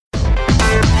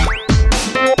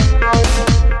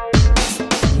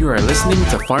are listening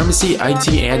to Pharmacy IT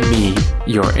and Me,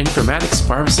 your informatics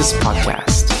pharmacist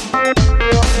podcast.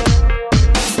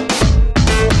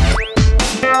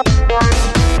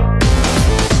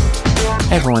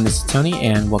 Hey everyone, this is Tony,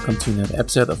 and welcome to another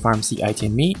episode of Pharmacy IT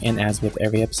and Me. And as with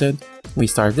every episode, we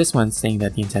started this one saying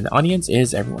that the intended audience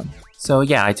is everyone. So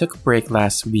yeah, I took a break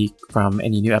last week from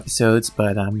any new episodes,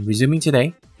 but I'm resuming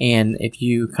today. And if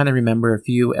you kind of remember a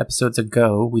few episodes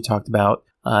ago, we talked about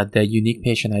the unique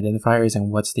patient identifiers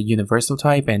and what's the universal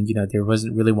type, and there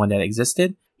wasn't really one that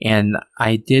existed. And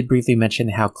I did briefly mention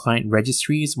how client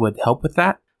registries would help with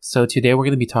that. So today we're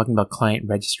going to be talking about client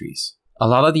registries. A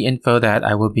lot of the info that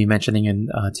I will be mentioning in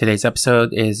today's episode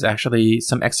is actually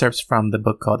some excerpts from the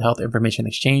book called Health Information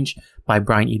Exchange by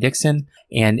Brian E. Dixon.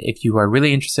 And if you are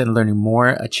really interested in learning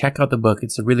more, check out the book.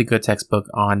 It's a really good textbook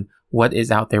on what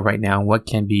is out there right now and what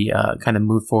can be kind of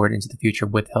moved forward into the future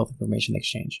with Health Information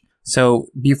Exchange. So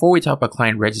before we talk about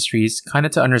client registries, kind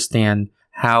of to understand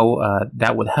how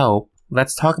that would help,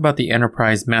 let's talk about the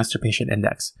Enterprise Master Patient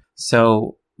Index.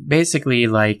 So basically,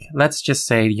 let's just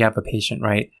say you have a patient,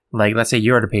 right? Let's say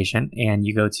you're the patient and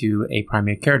you go to a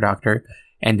primary care doctor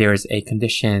and there's a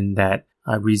condition that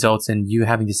results in you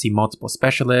having to see multiple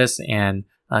specialists and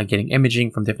getting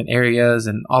imaging from different areas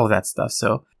and all of that stuff.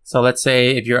 So let's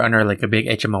say if you're under a big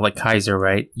HMO like Kaiser,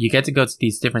 right? You get to go to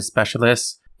these different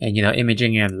specialists and,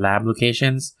 imaging and lab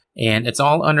locations, and it's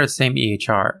all under the same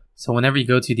EHR. So whenever you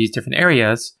go to these different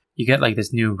areas, you get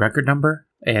this new record number,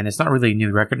 and it's not really a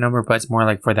new record number, but it's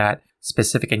more for that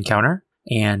specific encounter.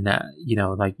 And,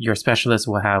 your specialist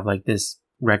will have this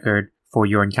record for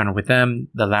your encounter with them.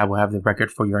 The lab will have the record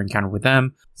for your encounter with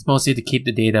them. It's mostly to keep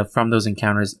the data from those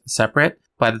encounters separate.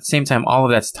 But at the same time, all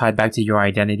of that's tied back to your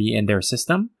identity in their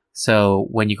system. So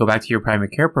when you go back to your primary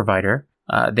care provider,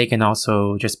 they can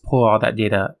also just pull all that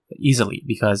data easily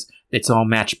because it's all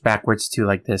matched backwards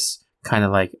to this kind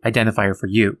of identifier for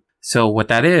you. So what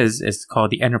that is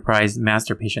called the Enterprise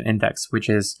Master Patient Index, which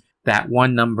is that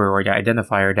one number or the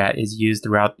identifier that is used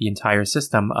throughout the entire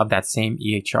system of that same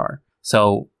EHR.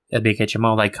 So a big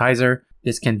HMO like Kaiser,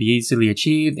 this can be easily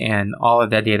achieved and all of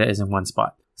that data is in one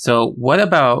spot. So what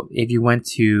about if you went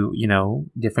to,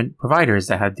 different providers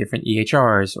that have different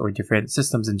EHRs or different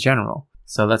systems in general?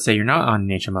 So let's say you're not on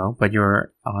an HMO, but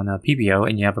you're on a PPO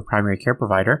and you have a primary care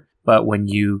provider. But when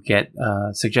you get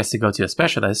suggested to go to a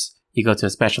specialist, you go to a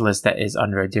specialist that is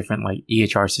under a different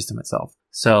EHR system itself.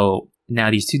 So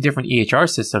now these two different EHR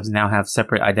systems now have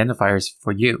separate identifiers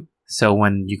for you. So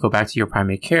when you go back to your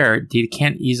primary care, they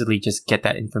can't easily just get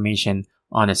that information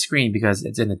on a screen because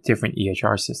it's in a different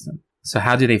EHR system. So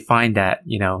how do they find that,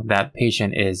 that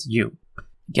patient is you?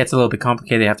 It gets a little bit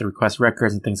complicated. They have to request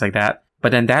records and things like that.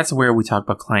 But then that's where we talk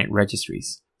about client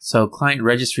registries. So client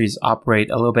registries operate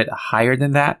a little bit higher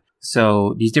than that.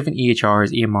 So these different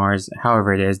EHRs, EMRs,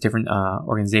 however it is, different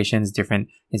organizations, different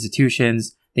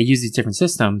institutions, they use these different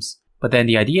systems. But then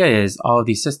the idea is all of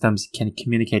these systems can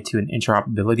communicate to an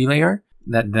interoperability layer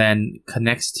that then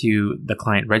connects to the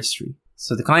client registry.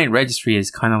 So the client registry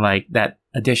is kind of like that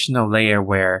additional layer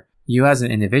where you as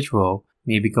an individual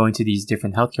may be going to these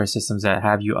different healthcare systems that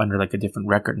have you under a different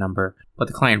record number. But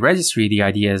the client registry, the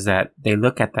idea is that they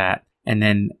look at that and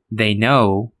then they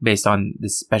know, based on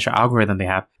this special algorithm they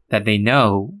have, that they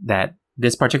know that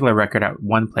this particular record at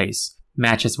one place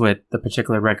matches with the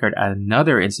particular record at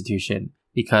another institution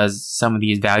because some of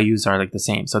these values are the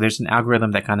same. So there's an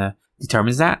algorithm that kind of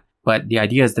determines that. But the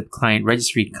idea is the client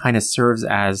registry kind of serves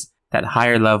as that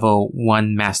higher level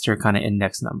one master kind of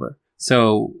index number.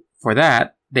 So for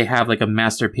that, they have a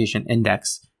master patient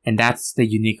index, and that's the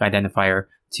unique identifier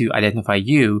to identify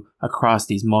you across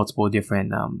these multiple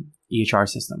different EHR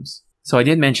systems. So I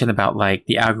did mention about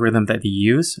the algorithm that they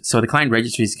use. So the client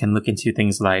registries can look into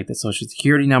things like the social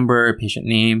security number, patient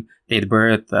name, date of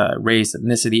birth, race,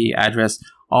 ethnicity, address,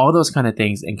 all those kind of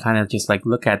things, and kind of just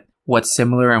look at what's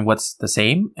similar and what's the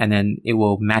same, and then it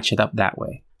will match it up that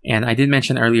way. And I did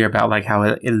mention earlier about how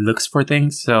it looks for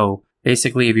things. So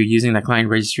basically, if you're using the client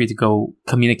registry to go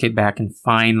communicate back and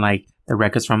find the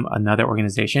records from another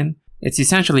organization, it's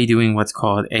essentially doing what's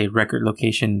called a record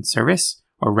location service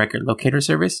or record locator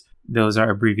service. Those are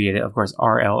abbreviated, of course,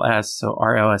 RLS, so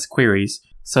RLS queries.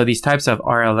 So these types of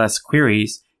RLS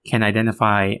queries can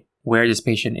identify where this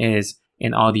patient is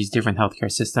in all these different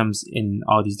healthcare systems in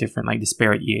all these different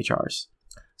disparate EHRs.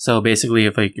 So basically,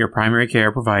 if your primary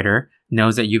care provider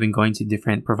knows that you've been going to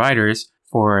different providers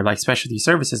for specialty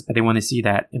services, but they want to see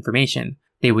that information,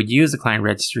 they would use the client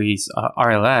registry's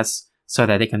RLS so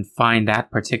that they can find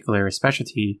that particular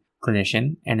specialty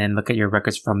clinician and then look at your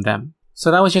records from them. So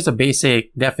that was just a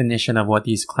basic definition of what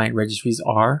these client registries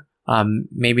are.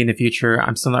 Maybe in the future,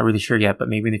 I'm still not really sure yet, but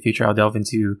maybe in the future I'll delve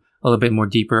into a little bit more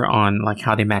deeper on like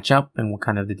how they match up and what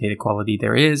kind of the data quality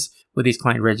there is with these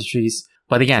client registries.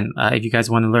 But again, if you guys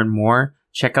want to learn more,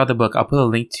 check out the book. I'll put a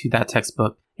link to that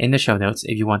textbook in the show notes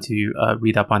if you want to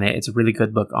read up on it. It's a really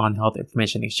good book on health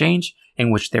information exchange,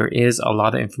 in which there is a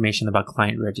lot of information about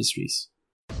client registries.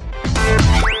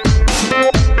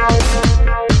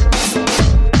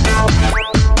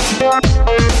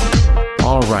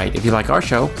 Alright, if you like our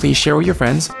show, please share with your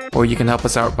friends, or you can help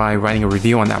us out by writing a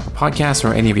review on Apple Podcasts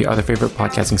or any of your other favorite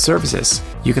podcasting services.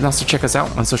 You can also check us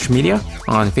out on social media,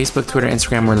 on Facebook, Twitter,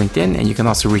 Instagram, or LinkedIn, and you can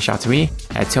also reach out to me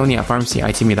at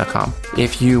tony@pharmacyitme.com.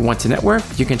 If you want to network,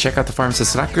 you can check out the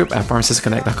Pharmacist Slack group at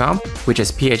pharmacistconnect.com, which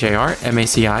is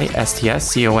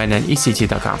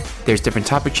PHARMACISTSCONNECT.com. There's different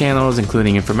topic channels,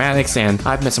 including informatics, and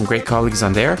I've met some great colleagues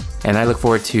on there, and I look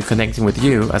forward to connecting with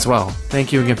you as well.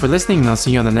 Thank you again for listening, and I'll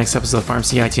see you on the next episode of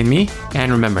Pharmacy IT and Me.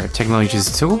 And remember, technology is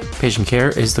a tool, patient care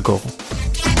is the goal.